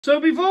So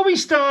before we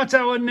start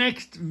our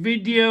next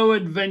video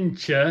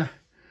adventure,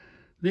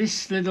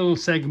 this little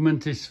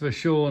segment is for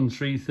Sean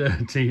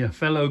 330, a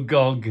fellow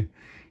GOG,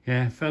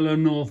 fellow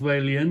North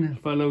Walian,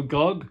 fellow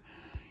GOG.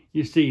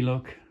 You see,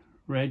 look,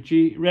 Reg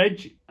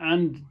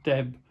and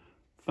Deb,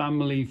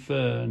 family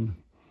Fern.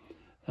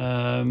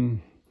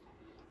 And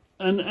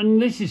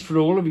this is for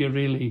all of you,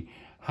 really.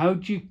 How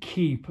do you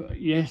keep...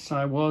 Yes,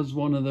 I was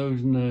one of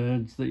those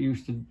nerds that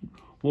used to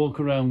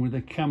walk around with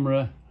a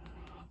camera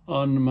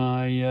on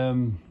my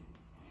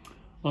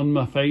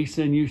face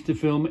and used to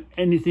film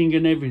anything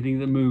and everything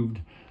that moved.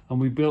 And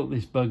we built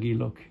this buggy,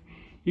 look.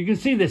 You can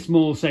see the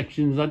small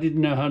sections. I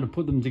didn't know how to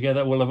put them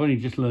together. Well, I've only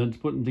just learned to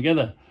put them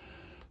together.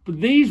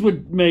 But these were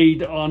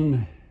made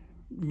on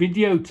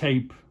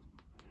videotape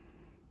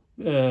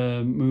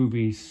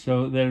movies,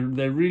 so they're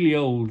really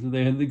old.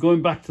 They're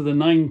going back to the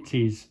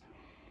 90s,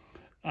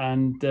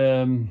 and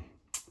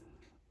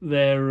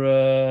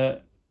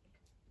they're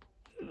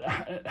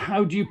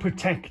how do you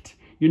protect?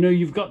 You know,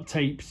 you've got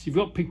tapes, you've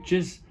got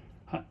pictures.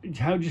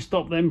 How do you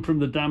stop them from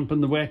the damp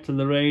and the wet and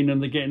the rain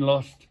and the getting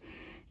lost?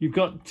 You've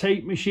got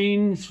tape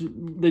machines.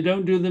 They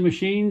don't do the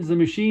machines. The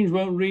machines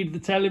won't read the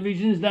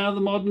televisions now,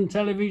 the modern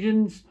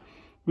televisions,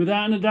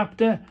 without an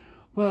adapter.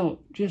 Well,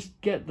 just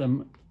get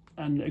them.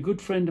 And a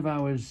good friend of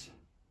ours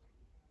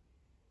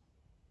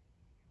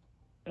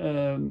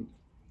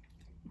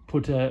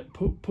put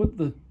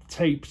the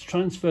tapes,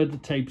 transferred the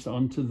tapes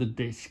onto the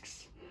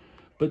discs.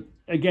 But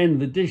again,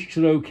 the discs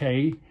are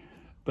okay,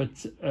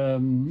 but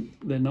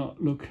they're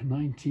not. Look,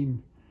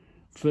 19.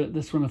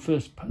 That's when I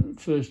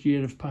first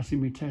year of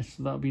passing my test,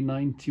 so that'll be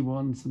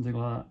 91, something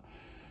like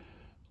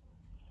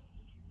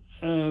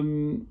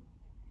that.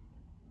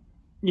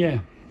 Yeah.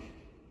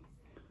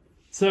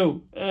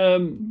 So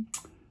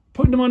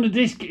putting them on a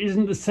disc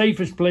isn't the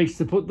safest place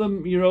to put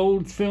them, your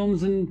old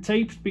films and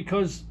tapes,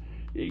 because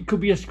it could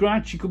be a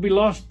scratch, it could be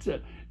lost.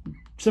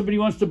 Somebody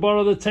wants to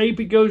borrow the tape,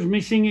 it goes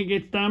missing, it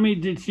gets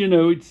damaged. It's, you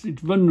know, it's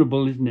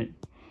vulnerable, isn't it?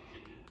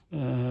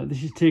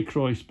 This is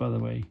Ticroyce, by the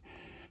way.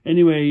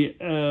 Anyway,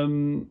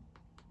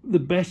 the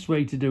best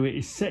way to do it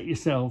is set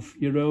yourself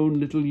your own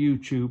little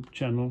YouTube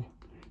channel,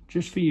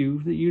 just for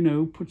you, that you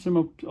know. Put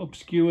some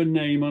obscure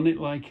name on it,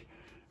 like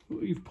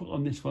what you've put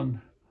on this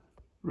one,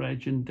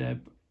 Reg and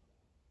Deb,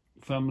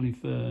 family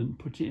Fern.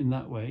 Put it in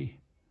that way,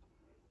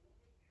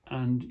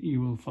 and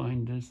you will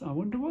find us. I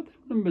wonder what the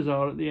numbers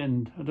are at the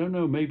end. I don't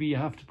know, maybe you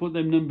have to put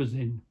them numbers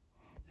in.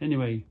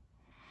 Anyway,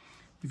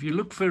 if you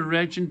look for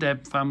Reg and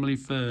Deb, family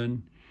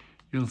Fern,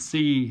 you'll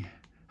see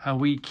how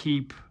we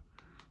keep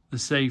the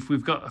safe.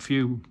 We've got a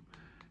few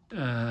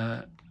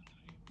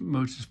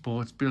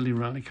motorsports, building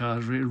rally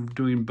cars,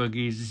 doing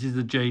buggies. This is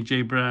the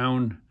JJ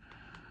Brown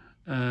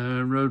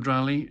road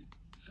rally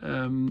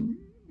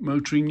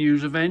motoring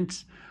news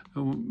event.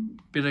 A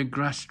bit of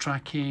grass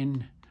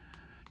tracking,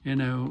 you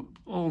know,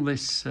 all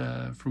this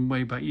from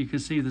way back. You can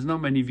see there's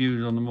not many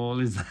views on them all,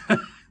 is there?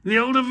 The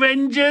old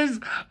Avengers.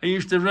 I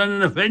used to run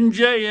an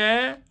Avenger,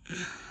 yeah,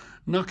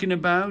 knocking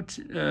about.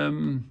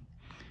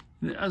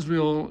 As we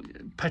all,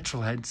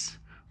 petrol heads.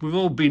 We've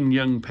all been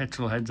young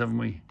petrol heads, haven't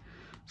we?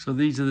 So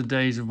these are the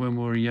days of when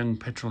we were young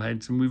petrol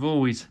heads, and we've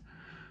always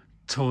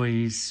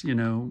toys, you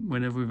know,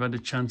 whenever we've had a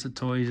chance at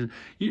toys.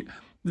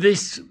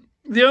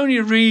 The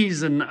only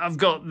reason I've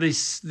got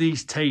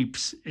these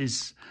tapes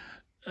is,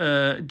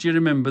 do you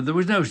remember, there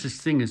was no such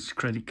thing as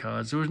credit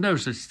cards. There was no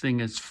such thing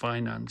as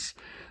finance.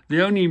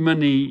 The only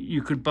money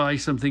you could buy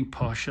something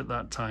posh at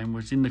that time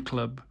was in the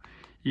club.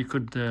 You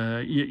could,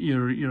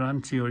 your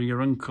auntie or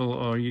your uncle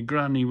or your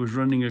granny was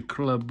running a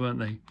club, weren't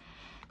they?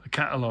 A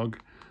catalogue.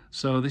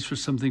 So this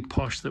was something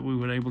posh that we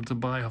were able to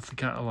buy off the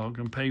catalogue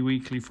and pay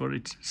weekly for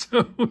it.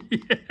 So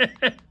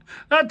yeah,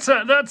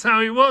 that's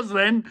how it was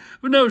then.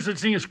 With no such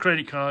thing as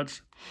credit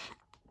cards,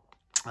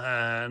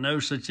 no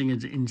such thing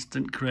as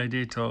instant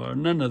credit or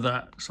none of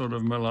that sort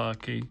of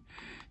malarkey.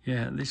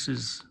 Yeah, this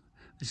has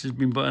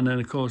been, and then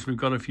of course we've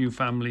got a few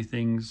family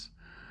things.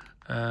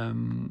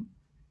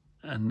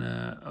 And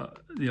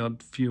the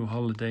odd few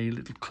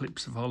little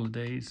clips of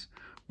holidays,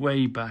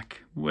 way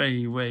back,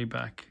 way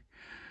back.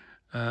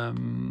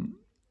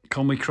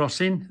 Conway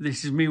Crossing,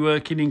 this is me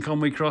working in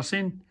Conway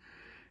Crossing,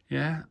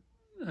 yeah.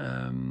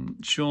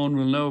 Sean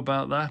will know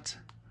about that.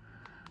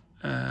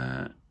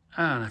 And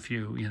a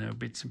few, you know,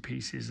 bits and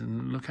pieces.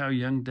 And look how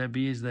young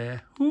Debbie is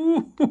there.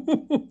 And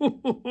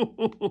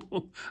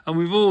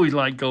we've always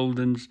liked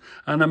Goldens.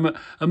 And I'm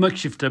a muck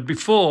shifter.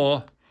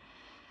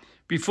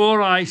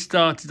 Before I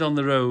started on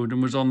the road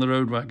and was on the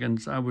road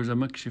wagons, I was a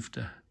muck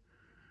shifter.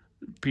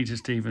 Peter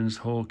Stevens,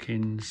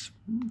 Hawkins,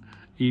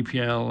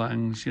 EPL,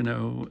 Langs, you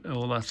know,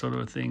 all that sort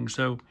of a thing.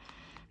 So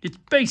it's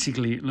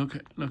basically, look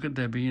at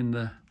Debbie in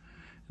the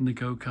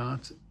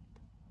go-kart.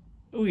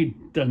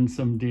 We'd done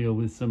some deal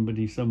with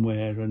somebody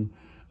somewhere, and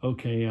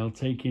okay, I'll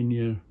take in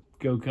your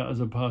go-kart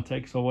as a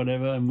Partex or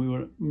whatever, and we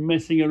were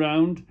messing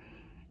around,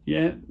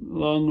 yeah,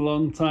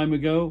 long time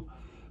ago.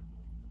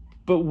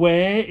 But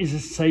where is a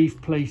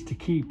safe place to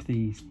keep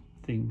these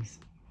things?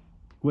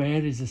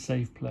 Where is a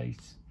safe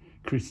place?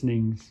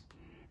 Christenings,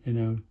 you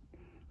know.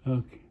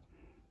 Okay.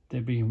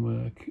 They're being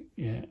work,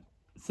 yeah.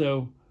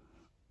 So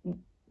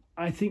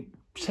I think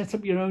set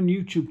up your own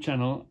YouTube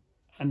channel,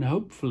 and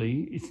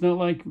hopefully it's not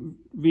like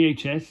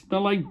VHS,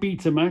 not like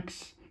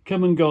Betamax,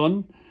 come and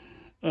gone.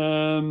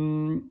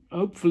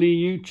 Hopefully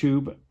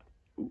YouTube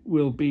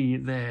will be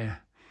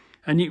there,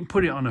 and you can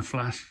put it on a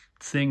flash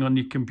thing on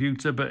your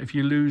computer, but if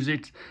you lose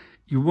it,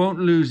 you won't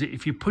lose it.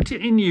 If you put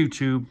it in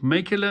YouTube,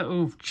 make a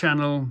little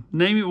channel,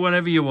 name it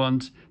whatever you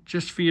want,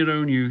 just for your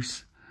own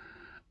use.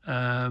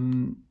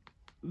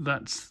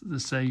 That's the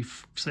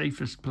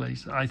safest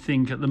place, I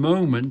think, at the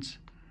moment,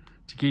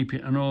 to keep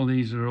it. And all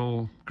these are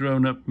all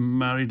grown up and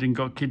married and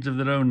got kids of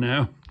their own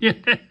now. Yeah,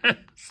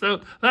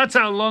 so that's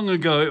how long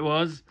ago it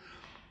was.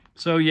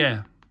 So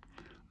yeah,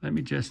 let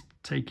me just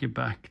take you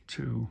back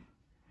to,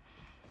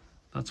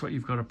 that's what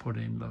you've got to put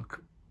in,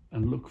 look,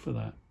 and look for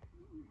that.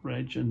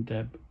 Reg and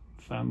Deb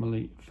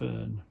family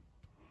fern.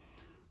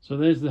 So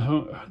there's the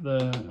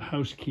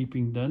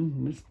housekeeping done.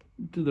 Let's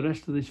do the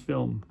rest of this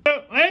film.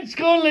 So let's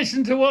go and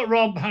listen to what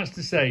Rob has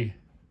to say.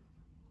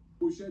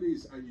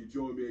 Sheddies, and you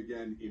join me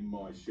again in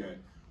my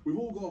shed. We've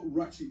all got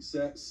ratchet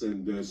sets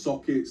and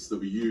sockets that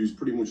we use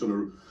pretty much on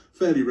a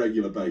fairly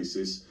regular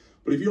basis.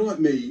 But if you're like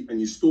me and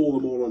you store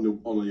them all on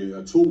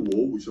a tool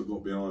wall, which I've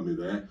got behind me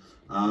there,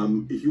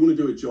 if you want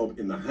to do a job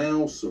in the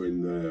house or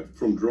in the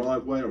front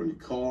driveway or in your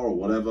car or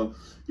whatever,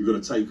 you've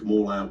got to take them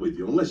all out with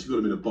you, unless you've got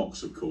them in a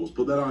box, of course.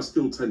 But then I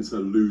still tend to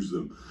lose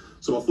them.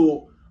 So I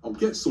thought I'll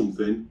get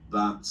something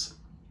that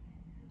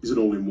is an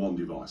all-in-one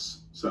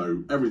device.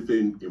 So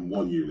everything in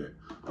one unit.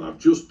 And I've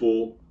just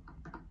bought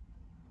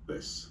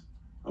this,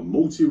 a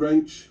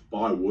multi-wrench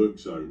by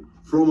WorkZone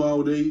from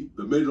Aldi,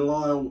 the middle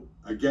aisle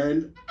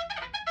again.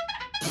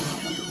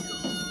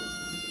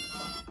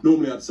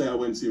 Normally I'd say I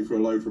went in for a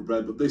loaf of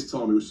bread, but this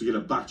time it was to get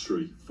a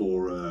battery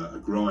for a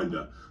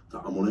grinder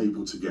that I'm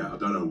unable to get. I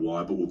don't know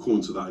why, but we'll come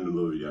on to that in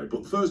another video.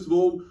 But first of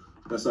all,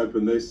 let's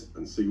open this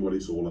and see what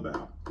it's all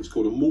about. It's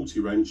called a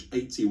multi-wrench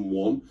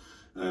 8-in-1,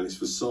 and it's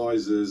for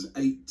sizes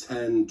 8,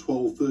 10,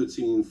 12,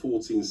 13,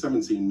 14,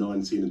 17,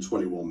 19 and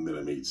 21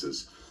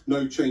 millimeters.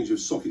 No change of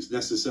sockets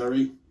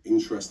necessary.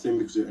 Interesting,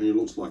 because it only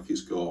looks like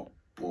it's got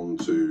 1,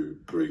 2,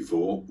 3,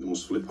 4. It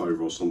must flip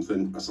over or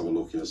something. Let's have a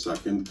look in a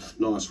second.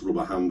 Nice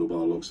rubber handle by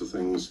the looks of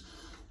things.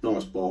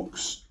 Nice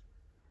box.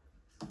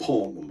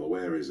 Part number,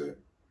 where is it?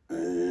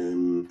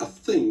 I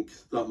think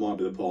that might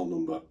be the part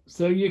number.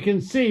 So you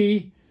can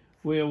see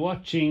we're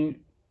watching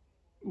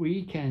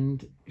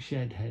Weekend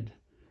Shedhead.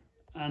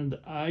 And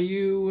are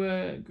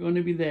you going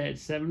to be there at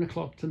 7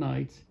 o'clock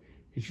tonight?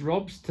 It's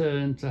Rob's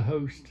turn to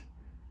host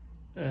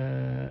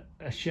a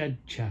shed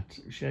chat,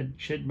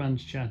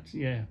 Shedman's chat,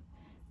 yeah.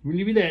 Will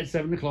you be there at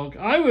 7 o'clock?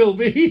 I will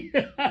be.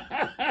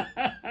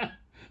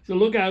 So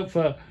look out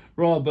for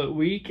Rob at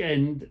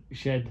Weekend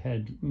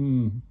Shedhead.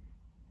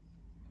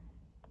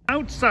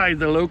 Outside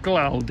the local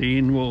Aldi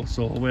in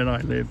Walsall, where I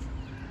live,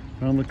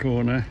 around the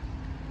corner,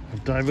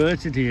 I've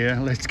diverted here.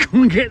 Let's go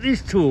and get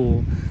this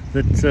tool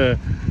that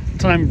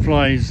Time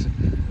Flies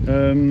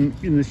in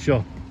the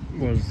shop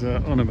was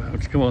on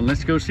about. Come on,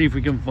 let's go see if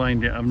we can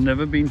find it. I've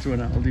never been to an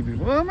Aldi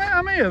before. Well,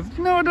 I may have.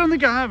 No, I don't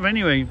think I have.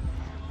 Anyway,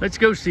 let's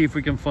go see if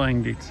we can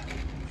find it.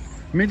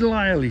 Middle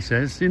aisle, he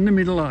says, in the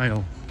middle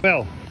aisle.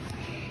 Well,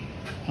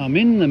 I'm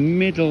in the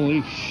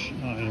middle-ish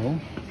aisle.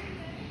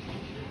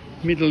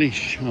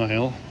 Middle-ish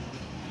aisle.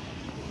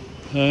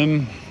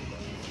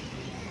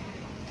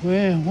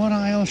 What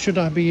aisle should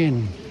I be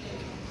in?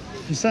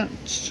 Is that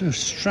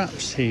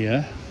straps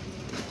here?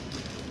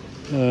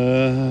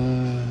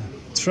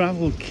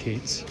 Travel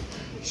kit.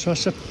 So I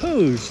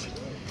suppose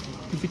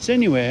if it's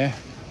anywhere,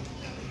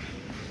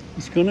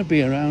 it's going to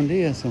be around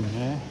here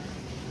somewhere.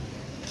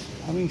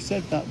 Having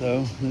said that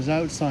though, there's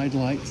outside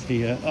lights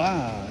here.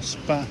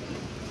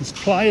 There's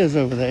pliers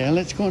over there.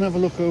 Let's go and have a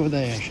look over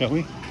there, shall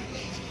we?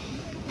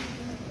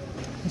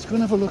 Let's go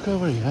and have a look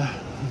over here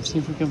and see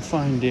if we can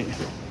find it.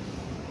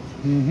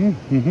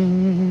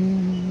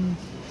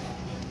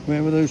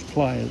 Where were those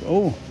pliers?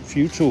 Oh, a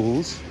few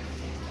tools.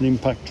 An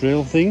impact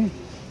drill thing.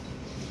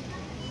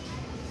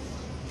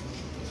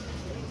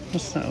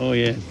 What's that? Oh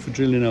yeah, for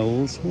drilling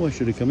holes. Oh, I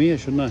should have come here,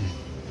 shouldn't I?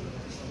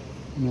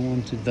 And I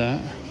wanted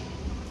that.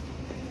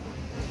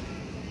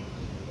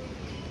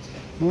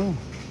 Oh.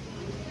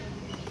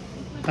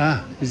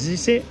 Ah, is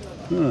this it?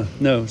 Oh,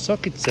 no,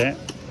 socket set.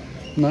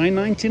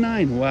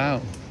 $9.99.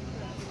 Wow.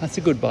 That's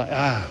a good buy.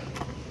 Ah.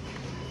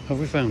 Have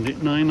we found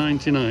it?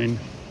 $9.99.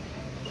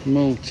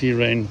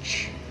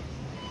 Multi-wrench.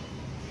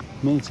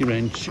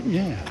 Multi-wrench.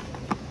 Yeah.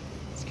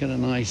 Let's get a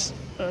nice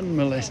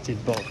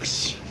unmolested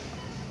box.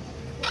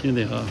 Here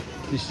they are.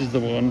 This is the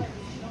one.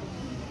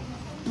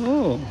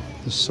 Oh,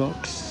 the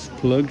socks.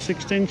 Plugs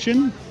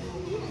extension.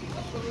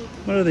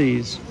 What are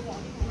these?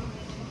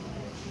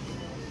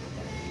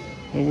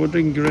 A wood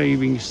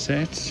engraving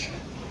set.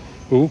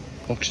 Oh,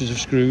 boxes of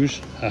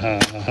screws.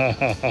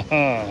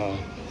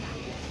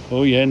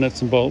 Oh yeah,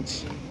 nuts and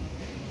bolts.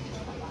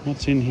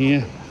 What's in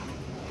here?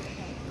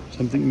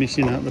 Something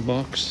missing out the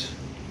box.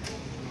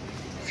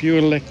 A few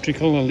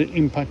electrical,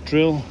 impact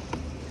drill,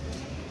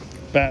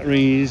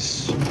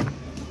 batteries,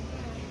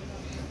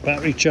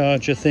 battery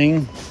charger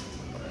thing.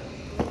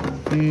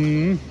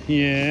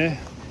 Yeah.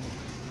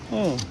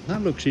 Oh,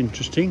 that looks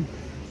interesting.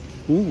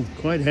 Ooh,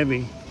 quite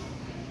heavy.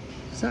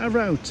 Is that a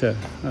router?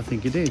 I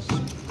think it is.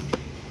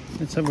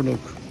 Let's have a look.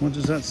 What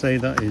does that say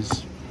that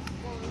is?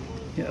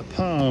 Yeah, a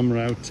Palm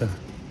router.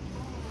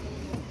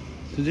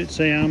 Did it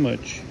say how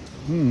much?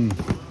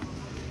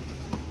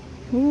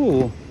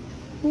 Oh,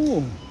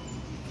 oh.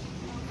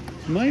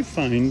 You might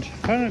find,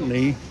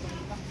 apparently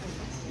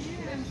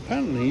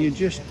you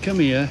just come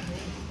here.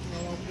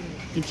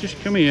 You just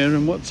come here,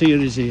 and what's here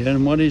is here,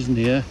 and what isn't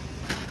here,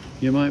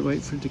 you might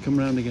wait for it to come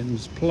round again.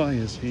 There's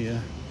pliers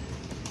here.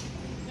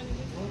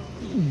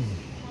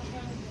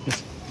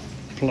 Yes,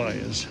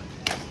 pliers.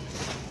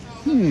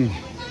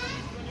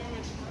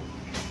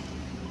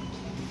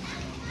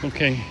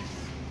 Okay.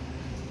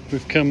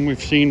 We've come,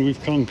 we've seen,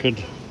 we've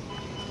conquered.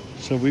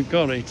 So we've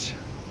got it.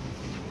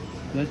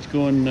 Let's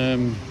go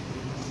and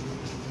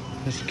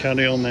let's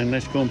carry on then.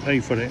 Let's go and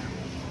pay for it.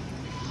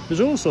 There's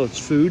all sorts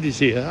of food is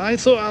here. I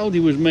thought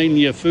Aldi was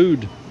mainly a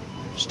food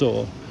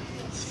store,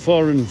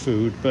 foreign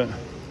food, but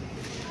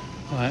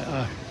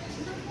I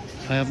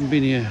haven't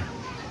been here.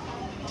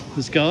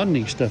 There's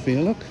gardening stuff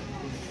here, look.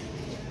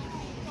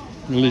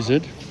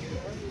 Lizard.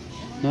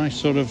 Nice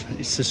sort of,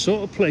 it's the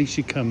sort of place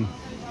you come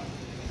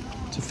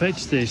to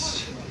fetch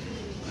this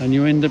and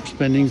you end up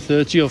spending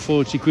 30 or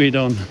 40 quid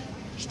on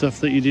stuff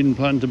that you didn't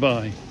plan to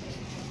buy.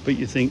 But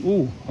you think,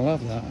 oh, I'll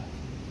have that.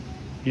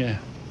 Yeah.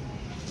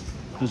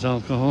 There's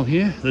alcohol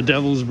here. The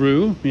Devil's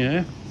Brew,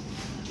 yeah.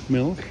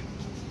 Milk.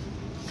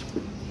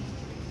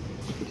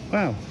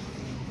 Wow.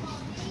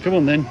 Come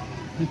on then.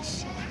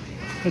 Let's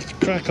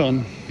crack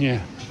on.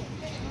 Yeah.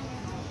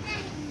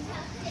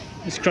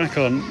 Let's crack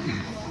on.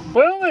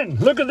 Well then,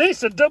 look at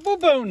this, a double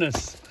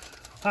bonus.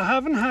 I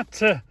haven't had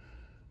to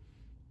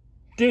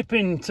dip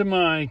into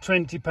my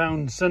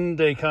 £20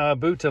 Sunday car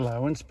boot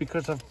allowance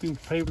because I've been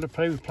able to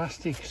play with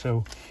plastic.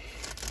 So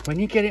when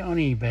you get it on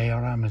eBay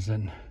or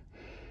Amazon,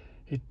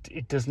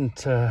 it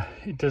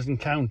doesn't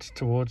count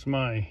towards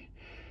my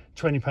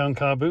 £20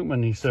 car boot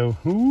money. So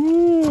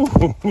ooh,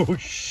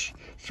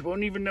 she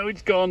won't even know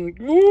it's gone.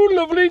 Ooh,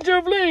 lovely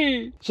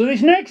jubbly. So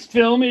this next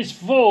film is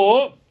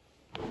for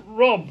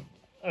Rob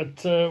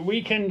at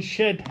Weekend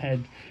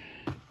Shedhead.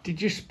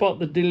 Did you spot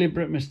the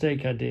deliberate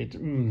mistake I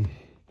did?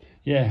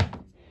 Yeah.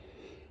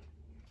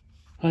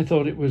 I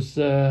thought it was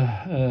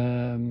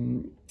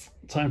Time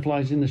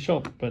Flies in the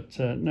Shop, but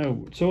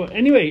no. So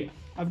anyway,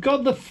 I've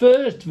got the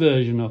first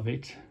version of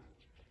it,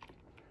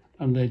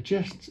 and they're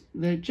just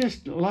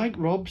like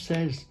Rob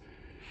says.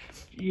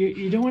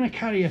 You don't want to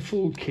carry a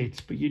full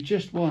kit, but you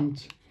just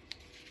want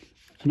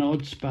an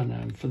odd spanner.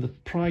 And for the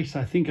price,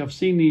 I think I've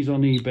seen these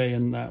on eBay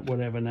and that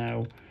whatever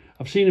now.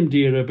 I've seen them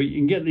dearer, but you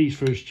can get these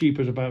for as cheap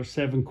as about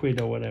 7 quid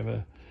or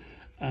whatever.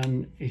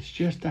 And it's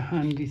just a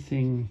handy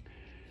thing.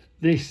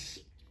 This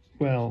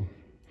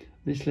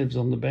lives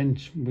on the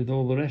bench with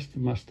all the rest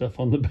of my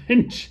stuff on the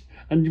bench.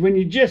 And when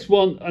you just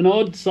want an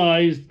odd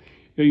size,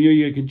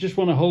 you can just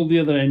want to hold the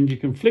other end, you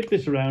can flick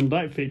this around,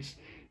 that fits,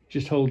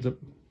 just holds up.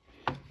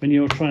 When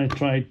you're trying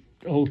to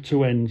hold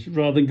two ends,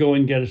 rather than go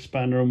and get a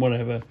spanner and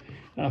whatever.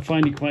 I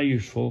find it quite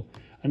useful.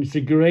 And it's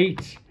a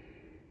great,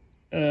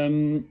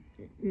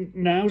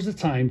 now's the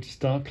time to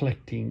start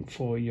collecting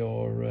for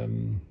your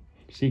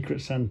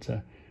Secret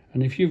Santa.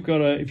 And if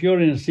you're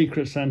in a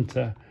Secret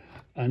Santa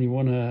and you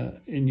wanna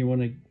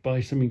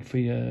buy something for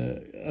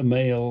a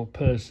male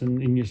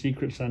person in your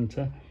Secret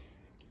Santa,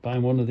 buy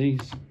one of these.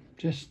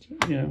 Just,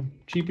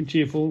 cheap and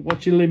cheerful.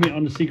 What's your limit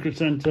on the Secret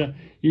Santa?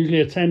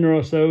 Usually a tenner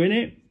or so in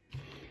it.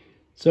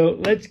 So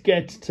let's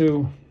get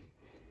to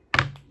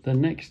the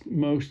next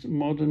most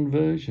modern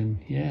version.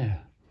 Yeah.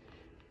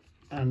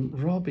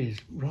 And Rob is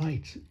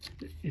right.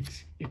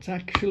 It's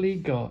actually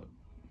got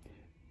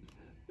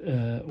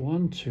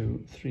 1,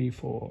 2, 3,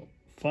 4,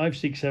 5,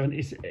 6, 7.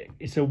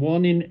 It's a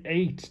 1 in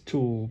 8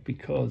 tool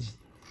because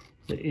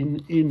the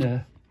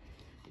inner,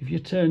 if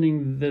you're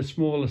turning the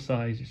smaller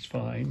size, it's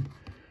fine.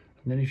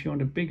 And then if you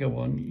want a bigger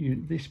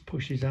one, this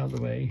pushes out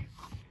the way,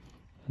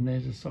 and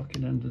there's a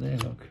socket under there.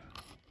 Look,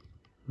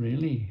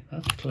 really,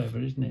 that's clever,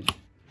 isn't it?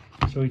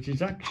 So it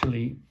is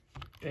actually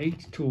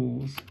 8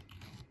 tools.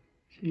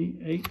 See,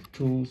 8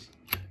 tools,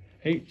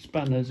 8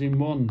 spanners in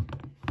one.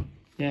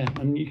 Yeah,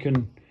 and you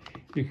can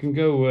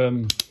go,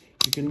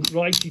 you can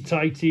righty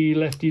tighty,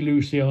 lefty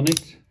loosey on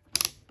it,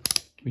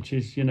 which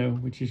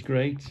is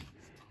great.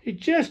 It's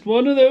just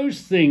one of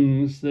those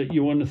things that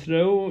you want to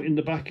throw in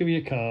the back of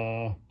your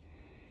car.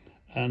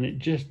 And it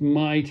just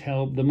might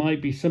help. There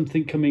might be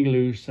something coming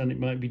loose, and it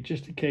might be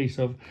just a case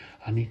of,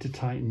 I need to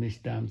tighten this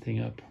damn thing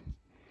up.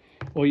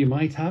 Or you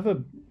might have a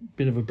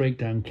bit of a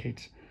breakdown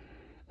kit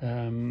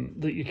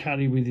that you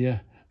carry with you,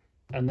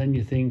 and then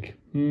you think,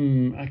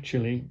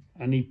 actually,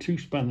 I need 2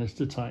 spanners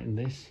to tighten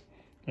this,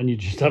 and you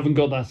just haven't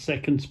got that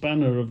second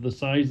spanner of the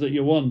size that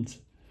you want.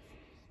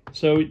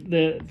 So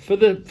for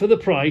the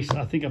price,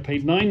 I think I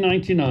paid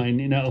 $9.99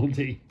 in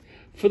Aldi.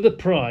 For the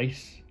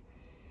price,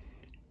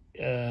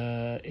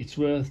 it's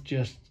worth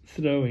just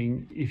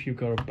throwing if you've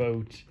got a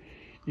boat.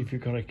 if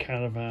you've got a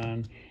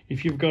caravan,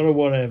 if you've got a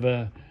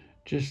whatever,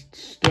 just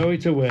stow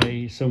it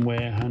away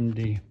somewhere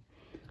handy.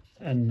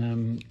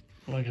 And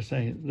like I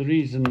say, the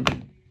reason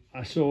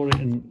I saw it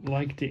and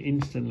liked it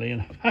instantly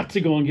and had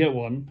to go and get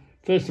one,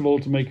 first of all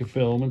to make a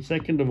film, and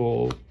second of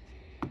all,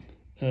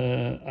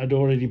 I'd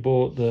already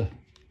bought the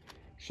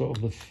sort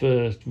of the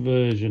first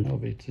version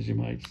of it, as you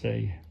might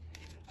say.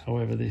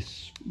 However,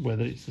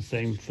 whether it's the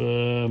same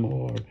firm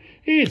or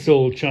it's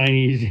all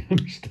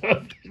Chinesium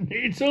stuff.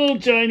 It's all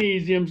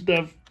Chinesium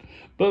stuff.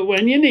 But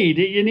when you need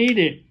it, you need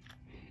it.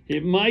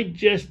 It might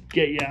just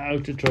get you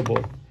out of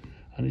trouble,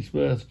 and it's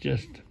worth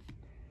just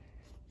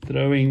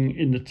throwing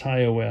in the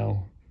tyre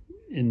well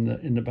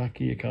in the back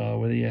of your car,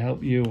 whether you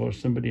help you or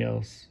somebody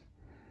else.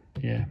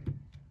 Yeah.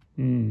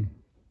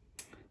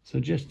 So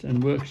just,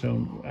 and Work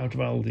Zone out of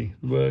Aldi.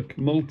 Work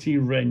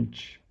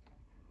multi-wrench.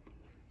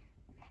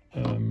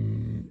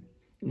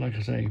 Like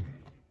I say,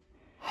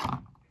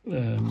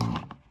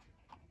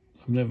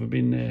 I've never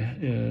been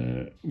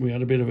there. We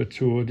had a bit of a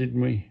tour,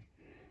 didn't we?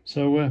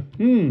 So,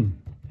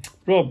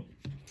 Rob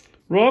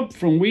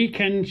from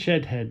Weekend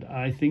Shedhead.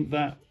 I think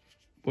that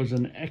was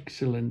an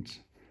excellent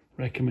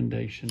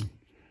recommendation.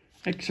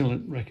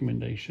 Excellent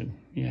recommendation,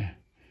 yeah.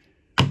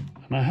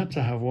 And I had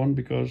to have one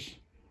because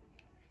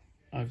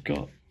I've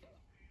got,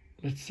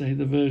 let's say,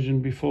 the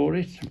version before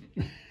it.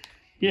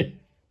 Yeah.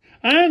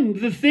 And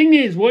the thing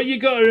is, what you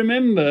got to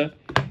remember,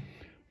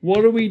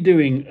 what are we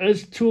doing?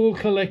 As tool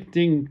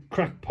collecting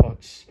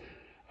crackpots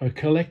are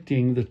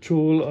collecting the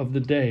tool of the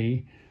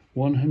day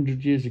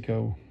 100 years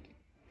ago.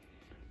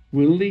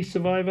 Will these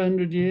survive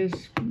 100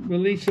 years?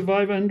 Will these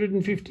survive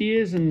 150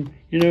 years? And,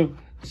 you know,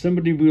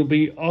 somebody will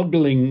be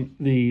ogling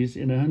these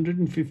in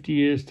 150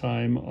 years'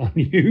 time on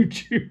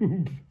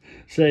YouTube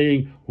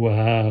saying,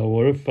 wow,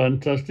 what a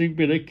fantastic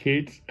bit of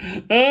kit.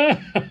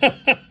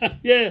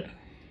 Yeah.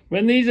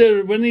 When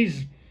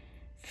these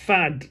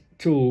fad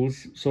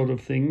tools sort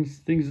of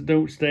things that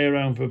don't stay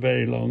around for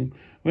very long,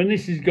 when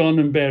this is gone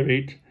and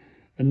buried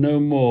and no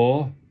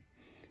more,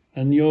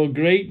 and your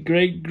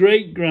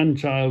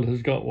great-great-great-grandchild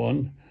has got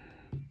one,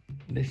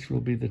 this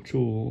will be the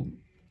tool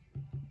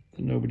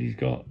that nobody's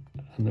got,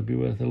 and they'll be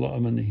worth a lot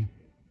of money.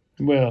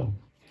 Well,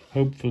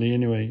 hopefully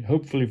anyway,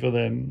 hopefully for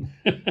them.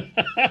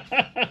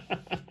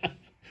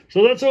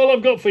 So that's all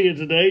I've got for you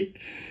today.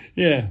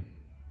 Yeah.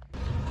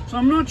 So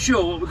I'm not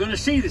sure what we're going to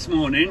see this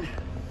morning,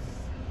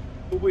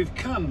 but we've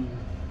come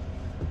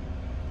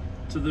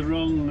to the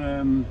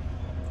wrong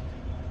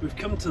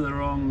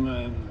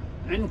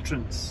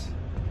entrance.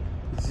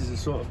 This is a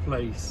sort of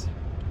place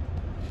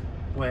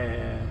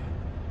where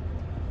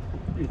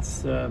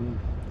it's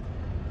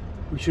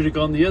we should have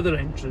gone the other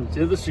entrance,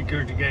 the other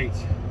security gate.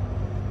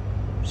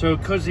 So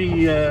because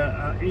he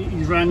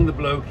rang the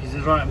bloke, he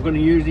says, right, I'm going to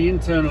use the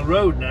internal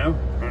road now,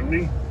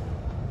 apparently.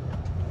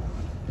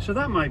 So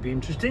that might be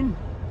interesting.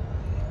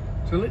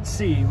 So let's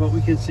see what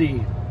we can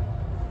see.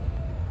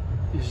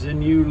 This is a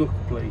new look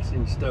place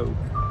in Stoke.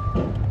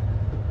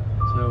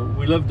 So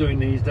we love doing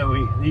these, don't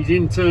we? These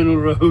internal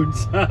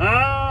roads.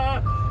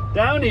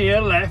 Down here,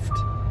 left.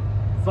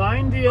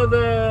 Find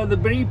the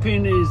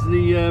bleeping is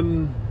the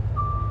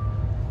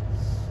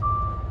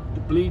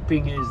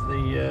bleeping is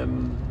the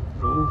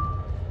oh.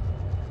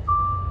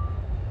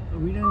 Are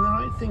we doing the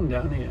right thing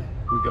down here?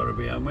 We gotta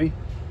be, aren't we?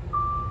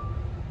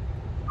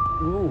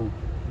 Oh,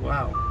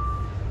 wow.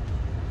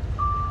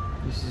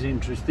 This is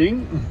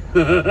interesting.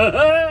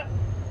 Well,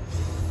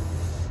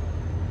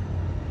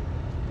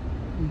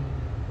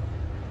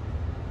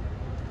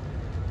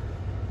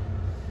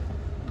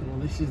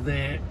 this is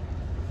their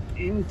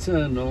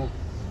internal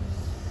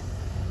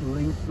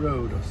link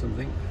road or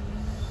something.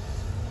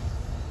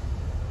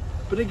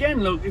 But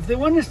again, look, if they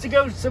want us to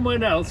go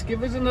somewhere else,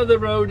 give us another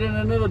road and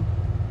another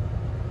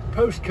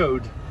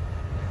postcode.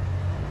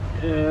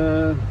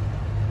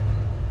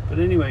 But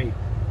anyway,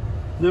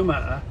 no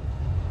matter.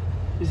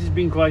 This has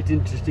been quite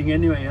interesting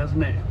anyway,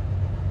 hasn't it?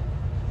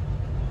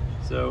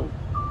 So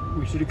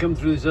we should have come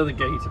through this other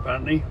gate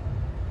apparently,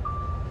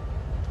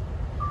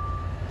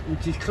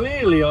 which is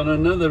clearly on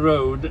another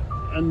road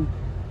and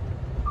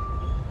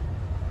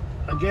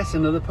I guess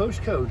another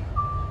postcode.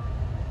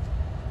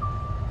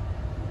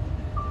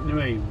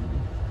 Anyway,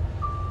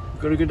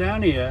 we've got to go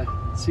down here,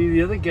 see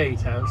the other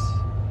gatehouse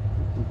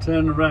and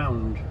turn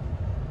around.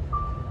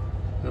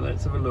 So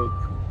let's have a look.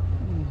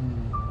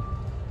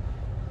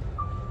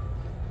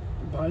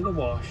 By the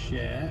wash,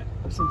 yeah.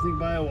 Something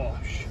by a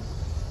wash.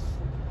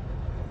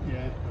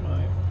 Yeah,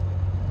 right.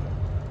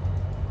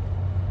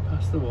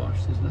 Past the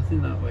wash, there's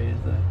nothing that way, is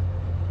there?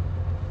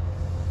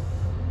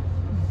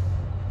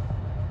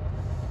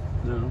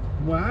 No.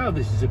 Wow,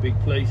 this is a big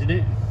place, isn't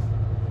it?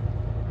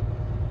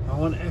 I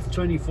want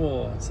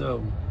F24,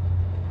 so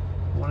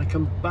I want to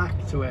come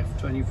back to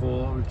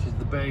F24, which is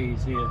the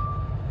bays here.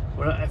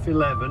 We're at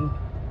F11.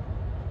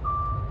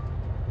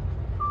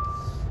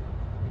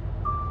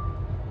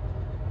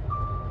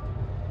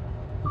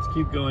 Let's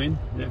keep going.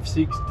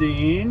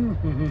 F16.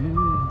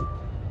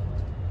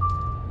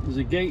 There's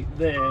a gate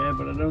there,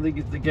 but I don't think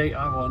it's the gate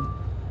I want.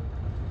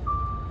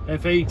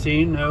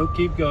 F18, no,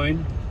 keep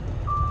going.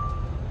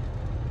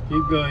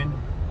 Keep going.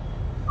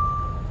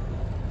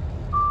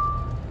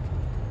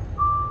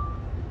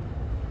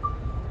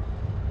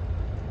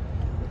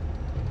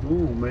 Oh,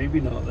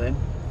 maybe not then.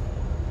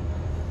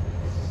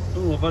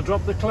 Oh, if I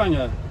drop the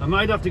clanger, I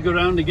might have to go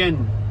round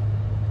again.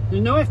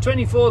 There's no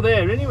F24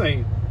 there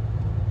anyway.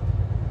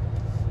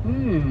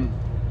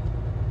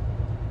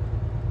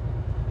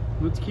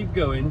 Let's keep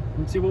going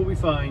and see what we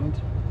find.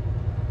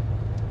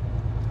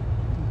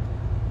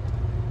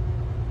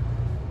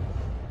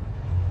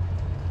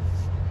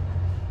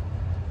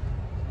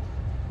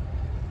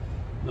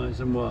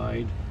 Nice and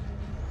wide.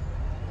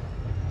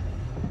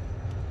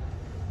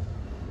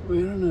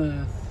 Where on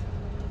earth?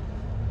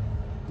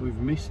 We've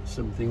missed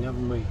something,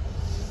 haven't we?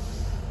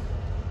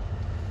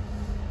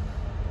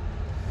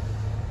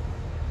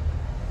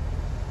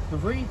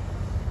 Have we?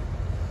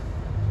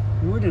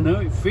 I don't know,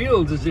 it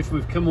feels as if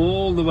we've come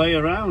all the way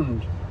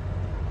around.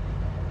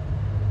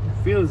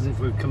 It feels as if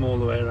we've come all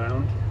the way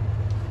around.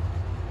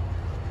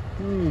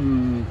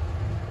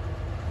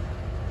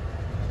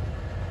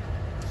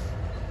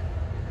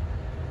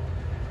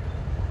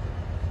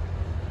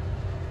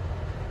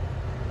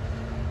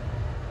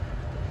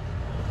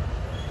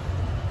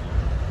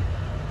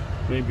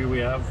 Maybe we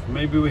have,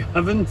 maybe we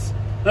haven't.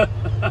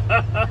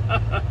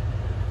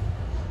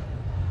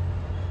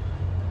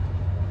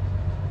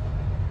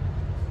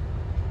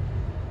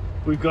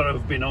 We've got to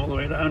have been all the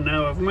way down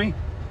now, haven't we?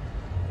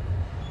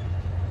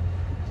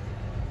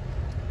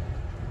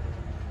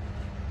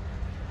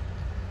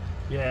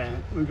 Yeah,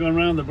 we've gone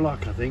round the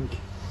block, I think.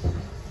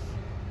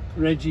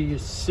 Reggie, you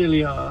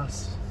silly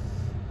arse.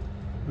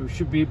 We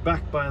should be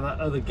back by that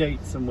other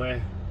gate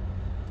somewhere.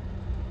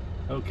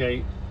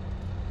 Okay.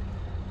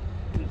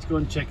 Let's go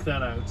and check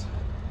that out.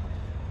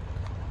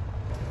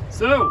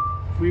 So,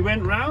 we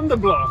went round the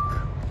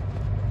block.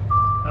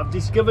 I've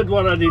discovered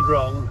what I did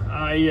wrong.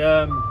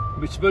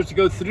 We're supposed to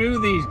go through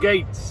these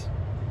gates.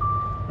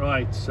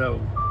 Right,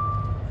 so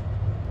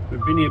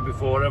we've been here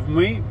before, haven't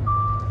we?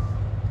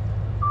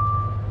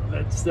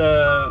 Let's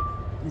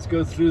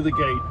go through the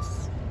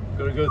gates. We've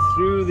got to go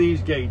through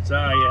these gates.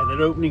 Ah, yeah,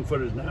 they're opening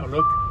for us now.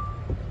 Look.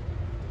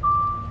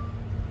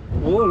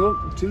 Oh,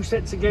 look, 2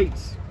 sets of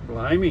gates.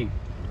 Blimey.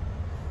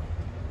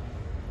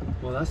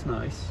 Well, that's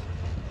nice.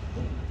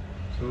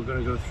 So we're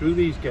going to go through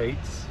these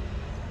gates.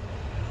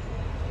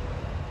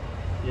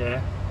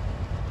 Yeah.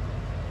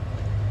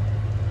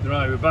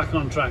 Right, we're back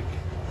on track.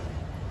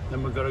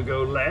 Then we've got to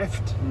go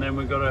left, and then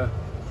we've got to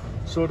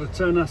sort of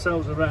turn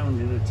ourselves around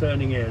in a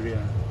turning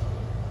area.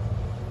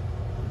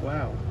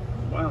 Wow.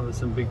 Wow, there's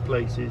some big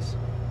places.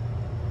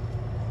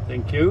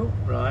 Thank you.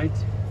 Right.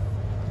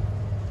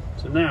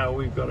 So now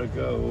we've got to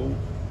go.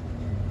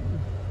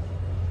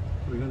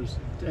 We're going to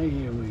stay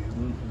here.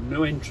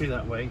 No entry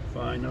that way.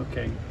 Fine,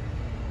 okay.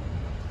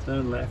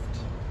 Turn left.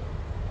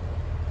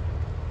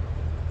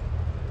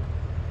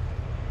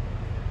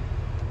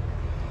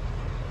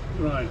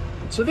 Right.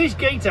 So this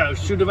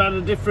gatehouse should have had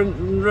a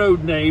different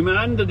road name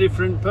and a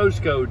different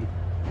postcode.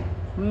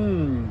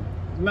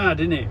 Mad,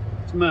 isn't it?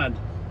 It's mad.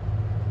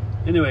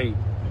 Anyway,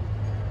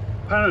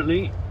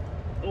 apparently,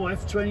 oh,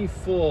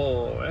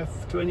 F24.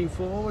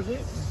 F24 was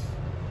it?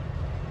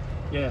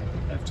 Yeah,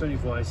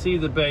 F24. I see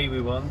the bay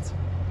we want.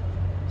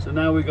 So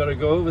now we've got to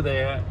go over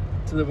there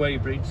to the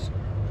weighbridge,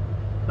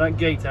 that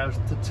gatehouse,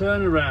 to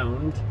turn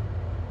around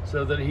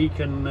so that he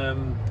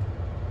can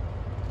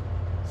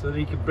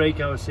break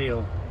our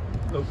seal,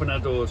 open our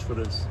doors for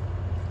us.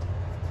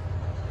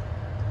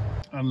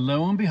 And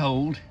lo and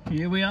behold,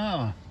 here we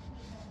are.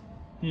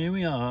 Here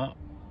we are.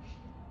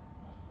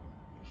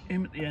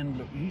 Him at the end,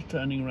 look, he's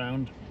turning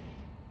around.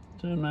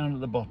 Turn around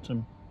at the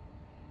bottom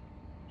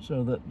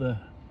so that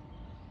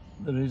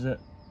there is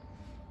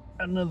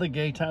another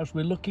gatehouse.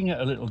 We're looking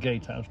at a little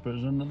gatehouse, but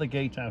there's another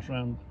gatehouse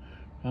round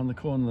the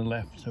corner on the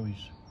left, so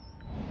he's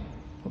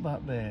put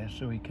that there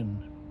so he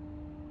can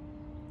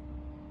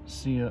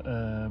see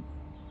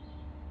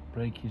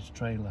break his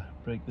trailer,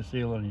 break the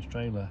seal on his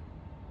trailer.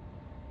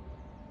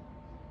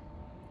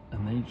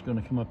 And then he's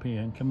going to come up here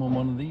and come on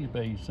one of these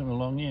bays, some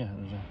along here.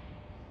 There's a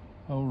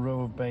whole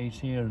row of bays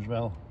here as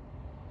well.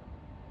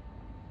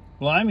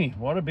 Blimey,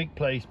 what a big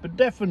place. But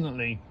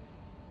definitely,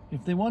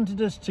 if they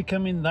wanted us to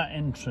come in that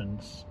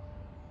entrance,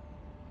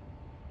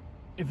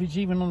 if it's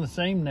even on the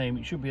same name,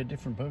 it should be a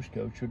different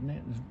postcode, shouldn't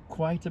it? There's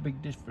quite a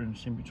big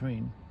difference in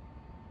between.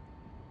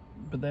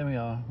 But there we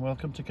are.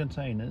 Welcome to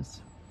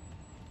Containers.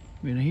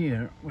 We're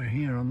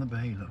here on the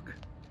bay, look.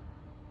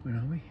 Where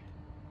are we?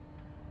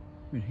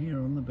 We're here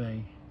on the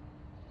bay.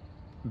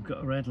 We've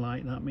got a red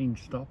light, that means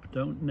stop.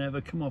 Don't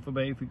never come off a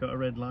bay if we've got a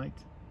red light.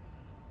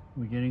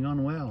 We're getting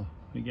on well.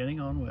 We're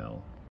getting on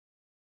well.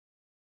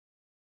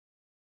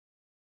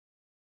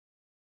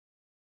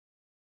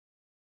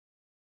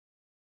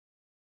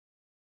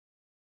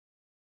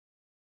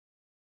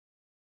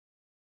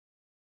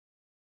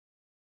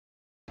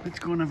 Let's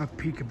go and have a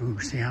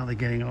peekaboo, see how they're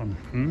getting on.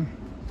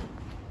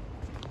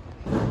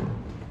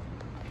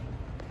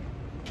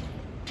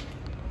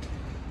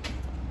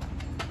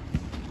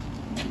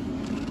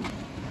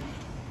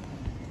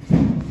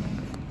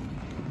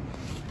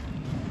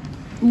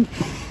 Ooh.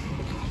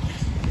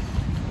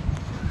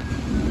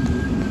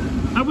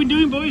 How we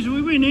doing, boys? Are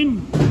we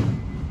winning?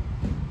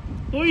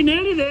 Oh, you're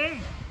nearly there.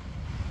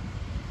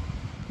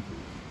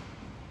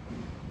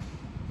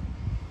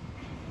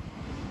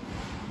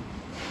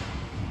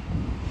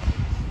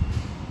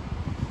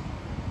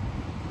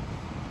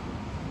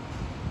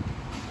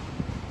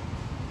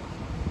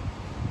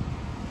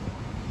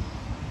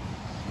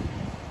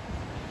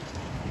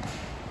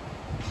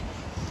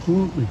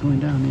 Oh, they're going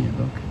down here,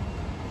 look.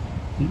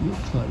 It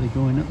looks like they're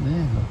going up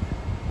there, look.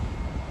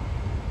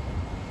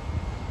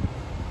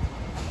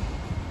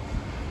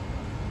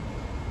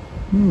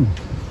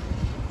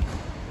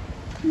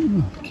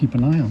 Keep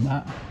an eye on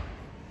that.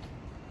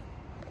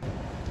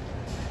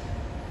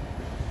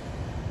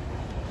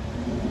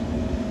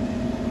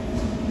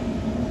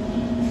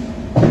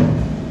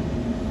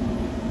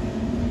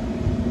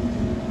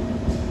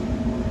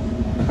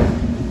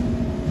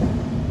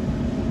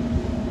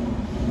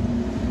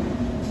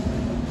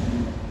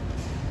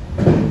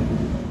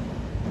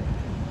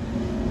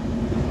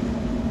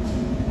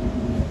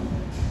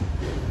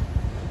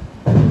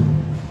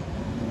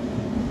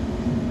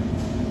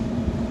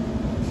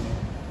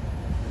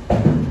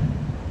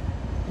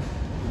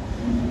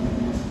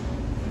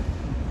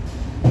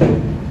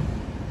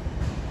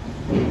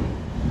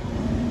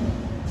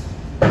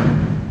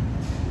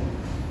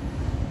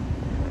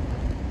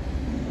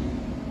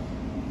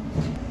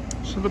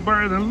 So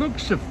by the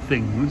looks of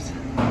things,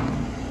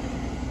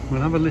 we'll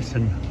have a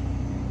listen.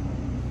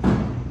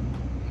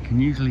 You can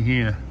usually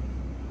hear.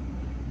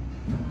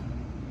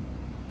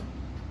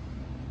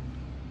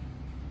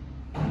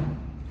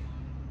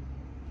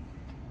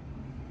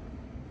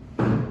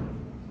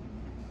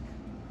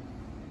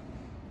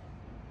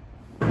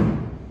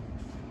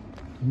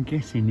 I'm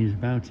guessing he's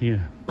about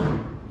here.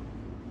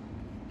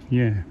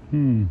 Yeah,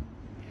 We're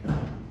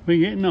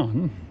getting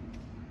on.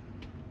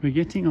 We're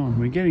getting on,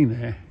 we're getting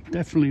there.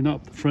 Definitely not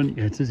up the front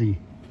yet, is he?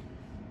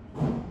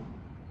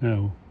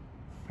 No.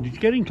 But he's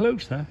getting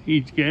closer.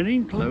 He's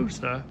getting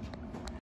closer.